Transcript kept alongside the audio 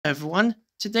Everyone,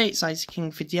 today it's Isaac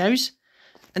King Videos,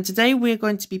 and today we're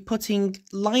going to be putting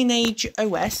Lineage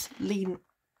OS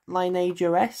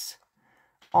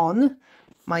on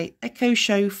my Echo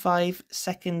Show 5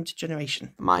 2nd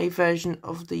generation. My version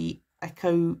of the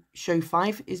Echo Show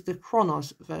 5 is the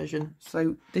Chronos version,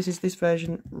 so this is this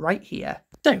version right here.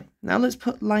 So now let's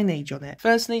put Lineage on it.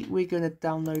 Firstly, we're going to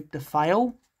download the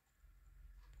file,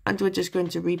 and we're just going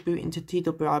to reboot into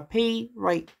TWRP,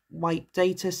 wipe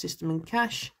data, system and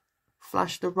cache,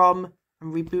 flash the ROM,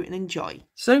 and reboot and enjoy.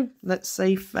 So let's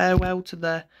say farewell to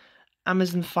the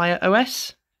Amazon Fire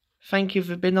OS. Thank you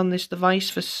for being on this device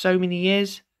for so many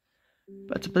years,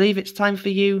 but I believe it's time for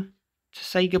you to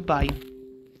say goodbye.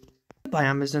 Goodbye,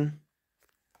 Amazon.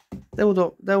 They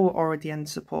will already end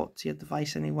support to your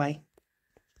device anyway.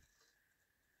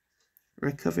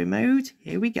 Recovery mode,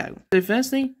 here we go. So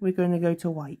firstly, we're going to go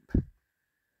to wipe.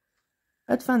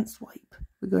 Advanced wipe.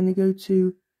 We're going to go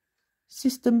to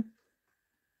system,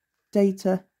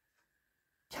 data,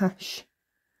 cache,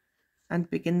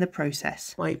 and begin the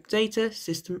process. Wipe data,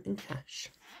 system, and cache.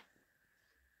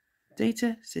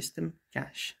 Data, system,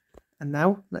 cache. And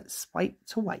now let's swipe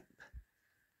to wipe.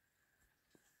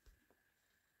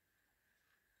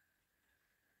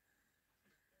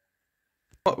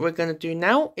 What we're going to do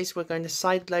now is we're going to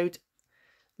sideload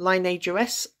Lineage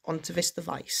OS onto this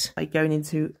device by going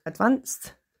into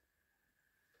Advanced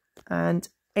and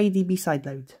ADB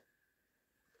sideload.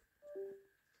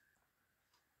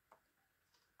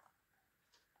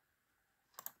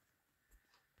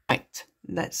 Right,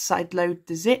 let's sideload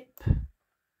the zip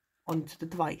onto the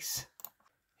device.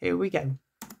 Here we go.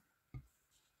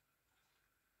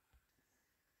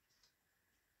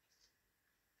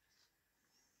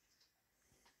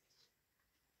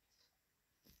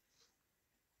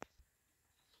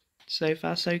 So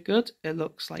far so good, it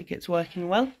looks like it's working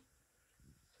well.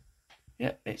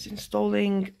 Yep, it's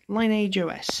installing Lineage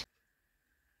OS.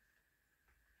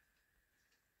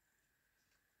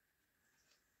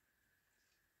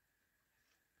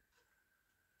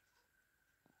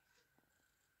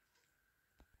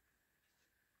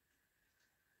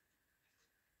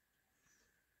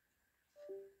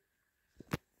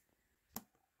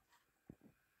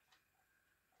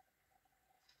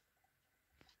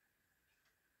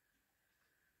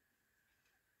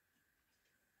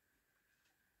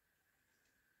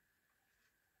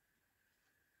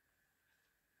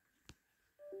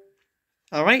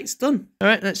 Alright, it's done.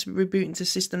 Alright, let's reboot into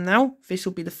system now. This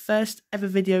will be the first ever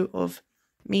video of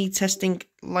me testing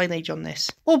Lineage on this.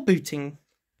 Or booting.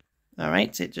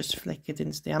 Alright, it just flickered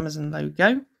into the Amazon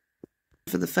logo.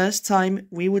 For the first time,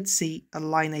 we would see a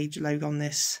Lineage logo on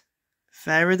this.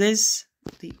 There it is.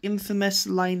 The infamous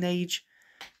Lineage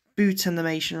boot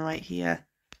animation right here.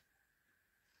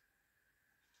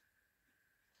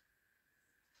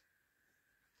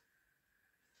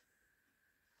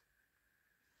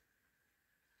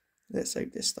 Let's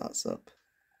hope this starts up.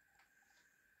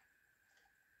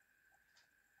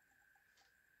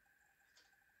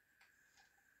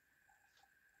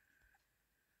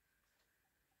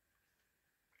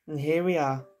 And here we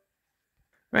are.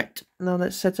 Right, now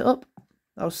let's set it up.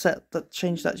 I'll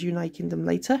change that to United Kingdom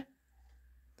later.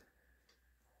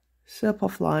 Set up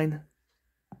offline.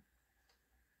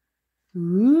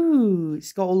 Ooh,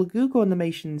 it's got all the Google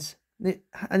animations.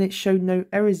 And it showed no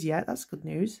errors yet. That's good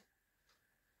news.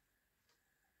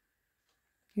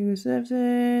 Google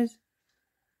services.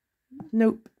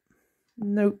 Nope.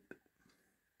 Nope.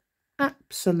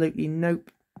 Absolutely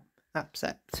nope.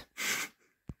 Accept.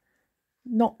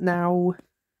 Not now.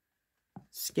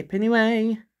 Skip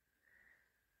anyway.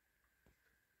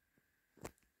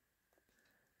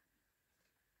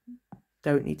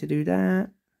 Don't need to do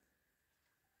that.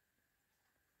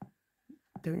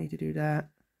 Don't need to do that.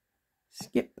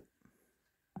 Skip.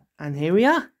 And here we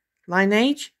are.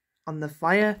 Lineage on the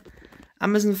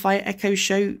Amazon Fire Echo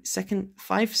Show 5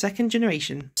 2nd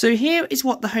generation. So here is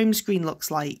what the home screen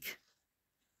looks like.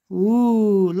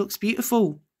 Ooh, looks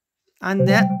beautiful. And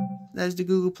there's the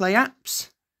Google Play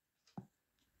apps.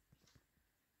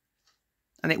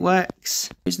 And it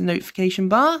works. Here's the notification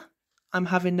bar. I'm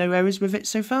having no errors with it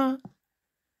so far.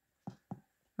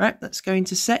 Right, let's go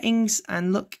into settings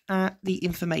and look at the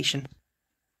information.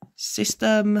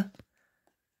 System.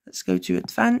 Let's go to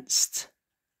advanced.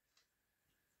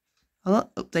 Oh,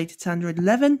 updated to Android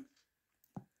 11.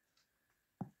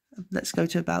 Let's go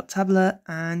to about tablet,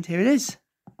 and here it is.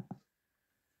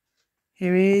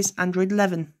 Here is Android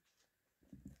 11.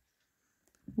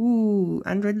 Ooh,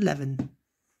 Android 11.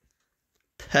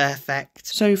 Perfect.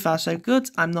 So far so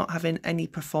good. I'm not having any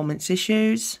performance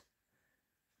issues.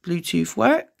 Bluetooth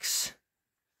works.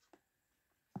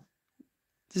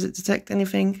 Does it detect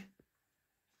anything?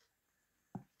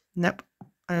 Nope,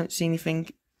 I don't see anything.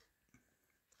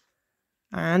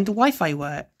 And Wi-Fi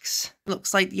works.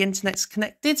 Looks like the internet's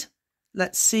connected.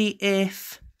 Let's see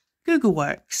if Google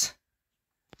works.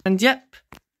 And yep,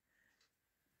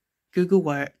 Google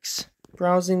works.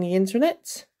 Browsing the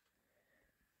internet.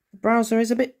 The browser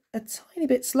is a tiny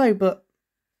bit slow, but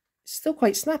it's still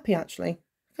quite snappy actually.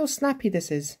 Look how snappy this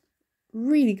is.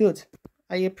 Really good.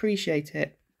 I appreciate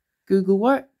it. Google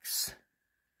works.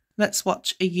 Let's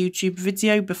watch a YouTube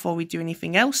video before we do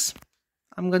anything else.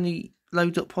 I'm going to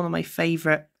load up one of my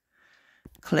favourite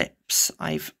clips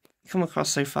I've come across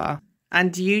so far.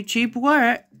 And YouTube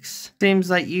works. Seems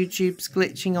like YouTube's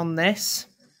glitching on this.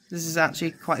 This is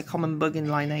actually quite a common bug in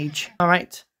Lineage.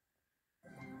 Alright.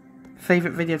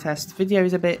 Favourite video test. Video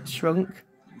is a bit shrunk.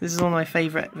 This is one of my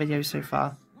favourite videos so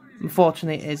far.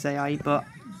 Unfortunately it is AI, but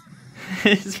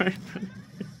it's very funny.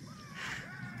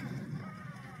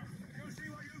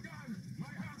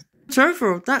 So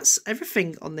overall, that's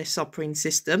everything on this operating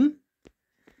system.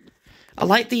 I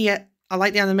like the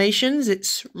animations.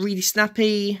 It's really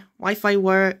snappy. Wi-Fi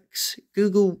works.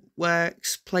 Google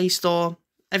works. Play Store.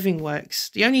 Everything works.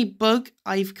 The only bug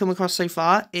I've come across so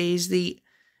far is the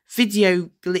video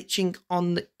glitching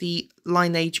on the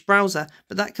Lineage browser,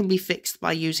 but that can be fixed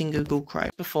by using Google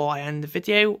Chrome. Before I end the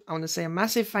video, I want to say a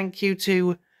massive thank you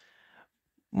to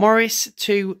Morris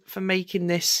for making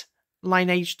this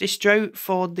Lineage distro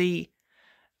for the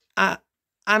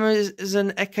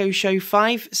Amazon Echo Show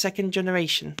 5 2nd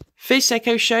generation. This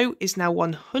Echo Show is now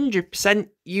 100%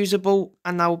 usable,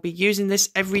 and I will be using this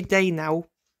every day now,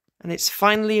 and it's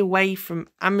finally away from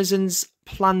Amazon's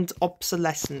planned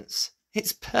obsolescence.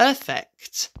 It's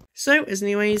perfect. So as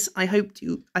anyways, I hope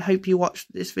you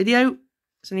watched this video.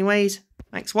 As anyways,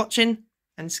 thanks for watching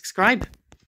and subscribe.